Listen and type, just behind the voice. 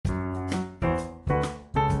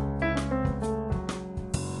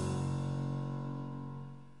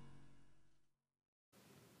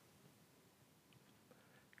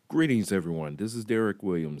Greetings, everyone. This is Derek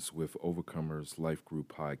Williams with Overcomers Life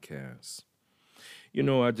Group Podcast.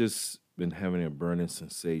 I just been having a burning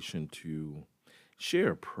sensation to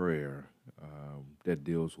share a prayer that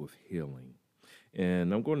deals with healing.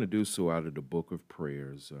 And I'm going to do so out of the book of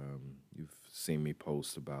prayers. You've seen me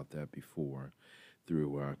post about that before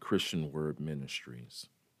through Christian Word Ministries.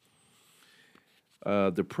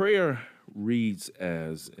 The prayer reads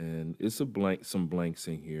as, and it's some blanks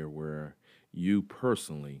in here where you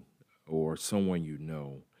personally or someone you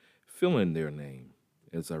know fill in their name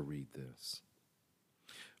as I read this.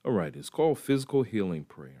 All right, it's called Physical Healing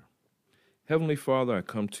Prayer. Heavenly Father, I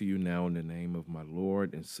come to you now in the name of my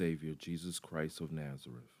Lord and Savior, Jesus Christ of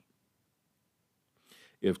Nazareth.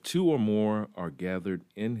 If two or more are gathered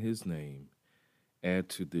in his name, add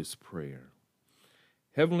to this prayer.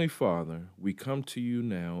 Heavenly Father, we come to you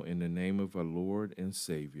now in the name of our Lord and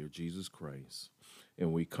Savior, Jesus Christ,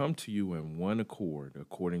 and we come to you in one accord,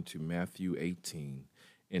 according to Matthew 18,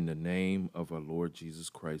 in the name of our Lord Jesus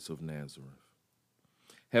Christ of Nazareth.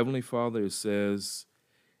 Heavenly Father, it says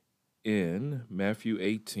in Matthew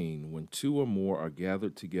 18, when two or more are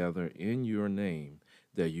gathered together in your name,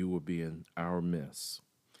 that you will be in our midst.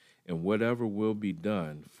 And whatever will be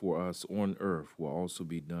done for us on earth will also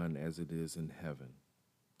be done as it is in heaven.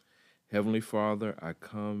 Heavenly Father, I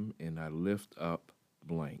come and I lift up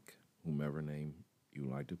blank, whomever name you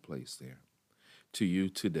like to place there, to you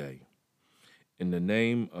today. In the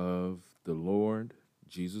name of the Lord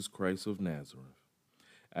Jesus Christ of Nazareth,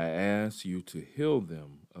 I ask you to heal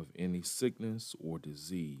them of any sickness or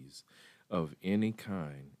disease of any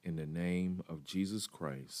kind in the name of Jesus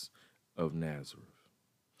Christ of Nazareth.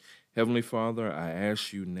 Heavenly Father, I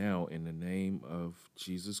ask you now in the name of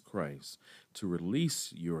Jesus Christ to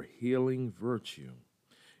release your healing virtue,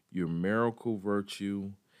 your miracle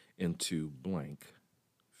virtue into blank,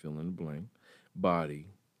 fill in the blank, body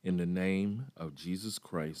in the name of Jesus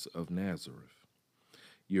Christ of Nazareth.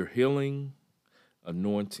 Your healing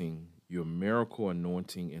anointing, your miracle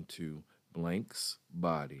anointing into blank's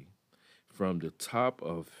body from the top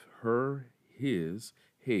of his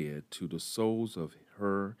head to the soles of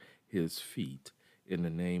his feet in the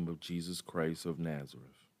name of Jesus Christ of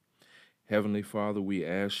Nazareth. Heavenly Father, we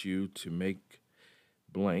ask you to make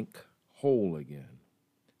blank whole again.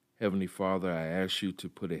 Heavenly Father, I ask you to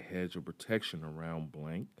put a hedge of protection around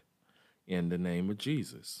blank in the name of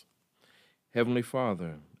Jesus. Heavenly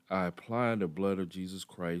Father, I apply the blood of Jesus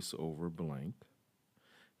Christ over blank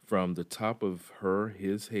from the top of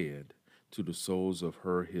his head to the soles of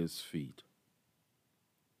his feet.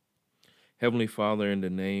 Heavenly Father, in the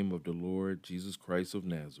name of the Lord Jesus Christ of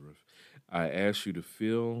Nazareth, I ask you to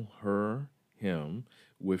fill him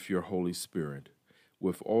with your Holy Spirit,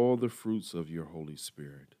 with all the fruits of your Holy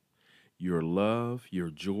Spirit, your love, your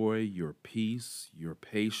joy, your peace, your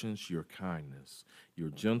patience, your kindness, your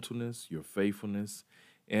gentleness, your faithfulness,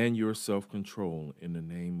 and your self-control in the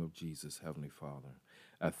name of Jesus, Heavenly Father.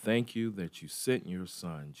 I thank you that you sent your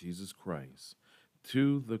Son, Jesus Christ,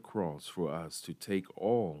 to the cross for us to take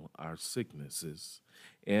all our sicknesses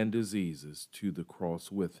and diseases to the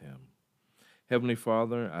cross with him. Heavenly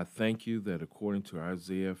Father, I thank you that according to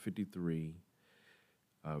Isaiah 53,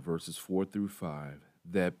 verses 4 through 5,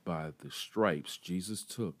 that by the stripes Jesus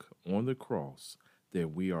took on the cross,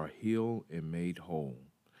 that we are healed and made whole.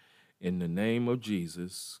 In the name of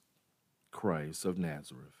Jesus Christ of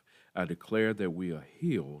Nazareth, I declare that we are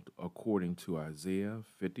healed according to Isaiah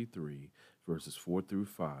 53, verses 4 through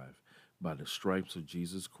 5, by the stripes of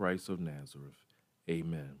Jesus Christ of Nazareth.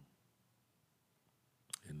 Amen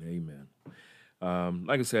and amen.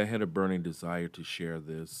 Like I said, I had a burning desire to share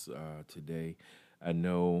this today. I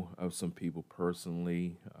know of some people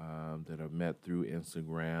personally that I've met through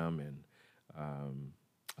Instagram and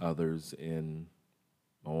others in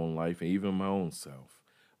my own life and even my own self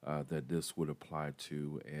that this would apply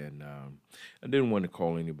to. And I didn't want to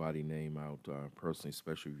call anybody name out personally,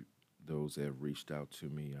 especially those that have reached out to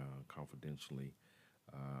me confidentially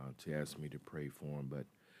to ask me to pray for them. But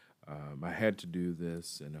I had to do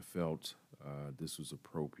this, and I felt this was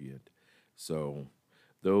appropriate. So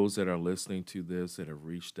those that are listening to this that have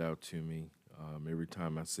reached out to me, every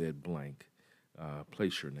time I said blank,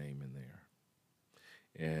 place your name in there.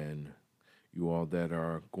 And you all that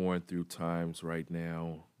are going through times right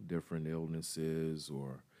now, different illnesses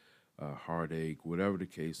or heartache, whatever the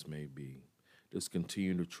case may be, just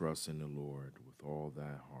continue to trust in the Lord with all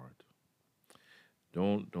thy heart.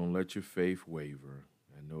 Don't let your faith waver.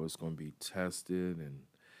 I know it's going to be tested and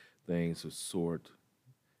things of sort.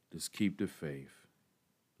 Just keep the faith.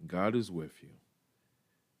 God is with you.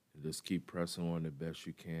 And just keep pressing on the best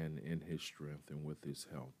you can in his strength and with his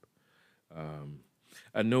help.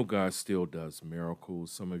 I know God still does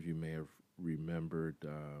miracles. Some of you may have remembered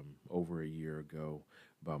over a year ago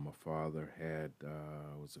about my father had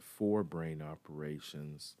was it 4 brain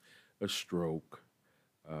operations, a stroke,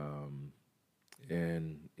 um,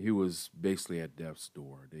 and he was basically at death's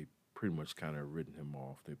door. They pretty much kind of written him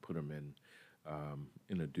off. They put him in a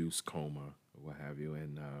induced coma, or what have you.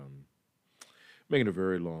 And making a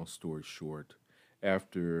very long story short,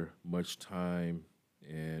 after much time,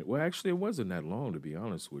 and well, actually, it wasn't that long to be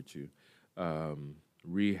honest with you.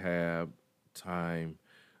 Rehab time,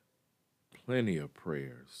 plenty of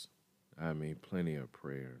prayers. I mean, plenty of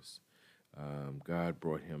prayers. God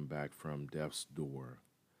brought him back from death's door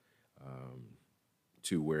um,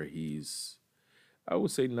 to where he's, I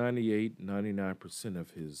would say, 98, 99%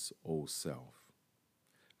 of his old self.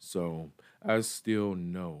 So I still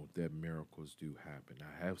know that miracles do happen.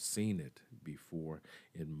 I have seen it before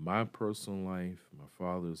in my personal life, my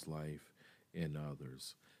father's life, and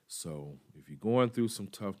others. So if you're going through some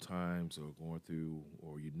tough times or going through,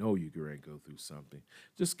 or you know you're going to go through something,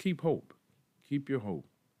 just keep hope. Keep your hope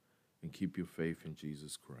and keep your faith in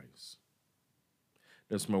Jesus Christ.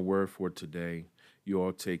 That's my word for today. You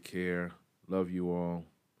all take care. Love you all.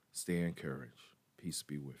 Stay encouraged. Peace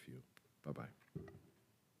be with you. Bye-bye.